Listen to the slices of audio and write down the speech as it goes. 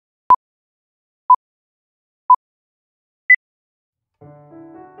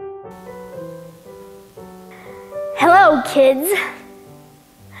Hello, kids.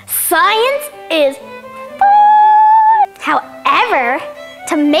 Science is fun! However,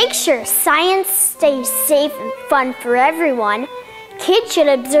 to make sure science stays safe and fun for everyone, kids should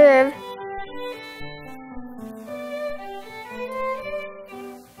observe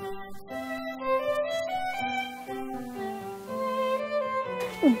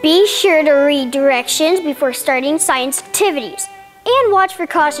Be sure to read directions before starting science activities and watch for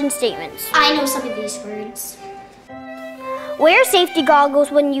caution statements. I know some of these words. Wear safety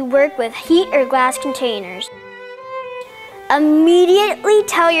goggles when you work with heat or glass containers. Immediately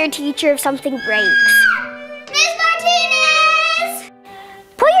tell your teacher if something breaks. Ms. Martinez!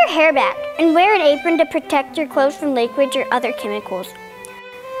 Put your hair back and wear an apron to protect your clothes from liquids or other chemicals.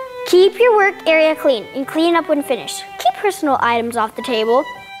 Keep your work area clean and clean up when finished. Keep personal items off the table.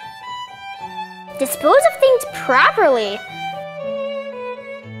 Dispose of things properly.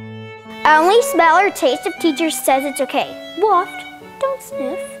 Only smell or taste if teacher says it's okay. Waft, don't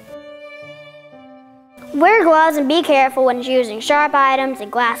sniff. Wear gloves and be careful when using sharp items in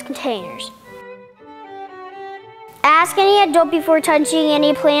glass containers. Ask any adult before touching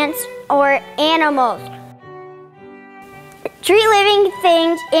any plants or animals. Treat living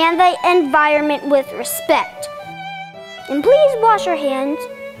things and the environment with respect. And please wash your hands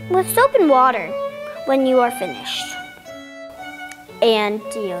with soap and water when you are finished. And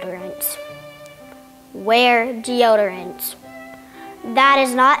deodorant. Wear deodorant. That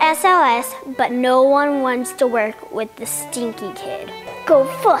is not SLS, but no one wants to work with the stinky kid. Go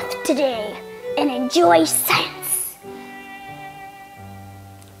forth today and enjoy science.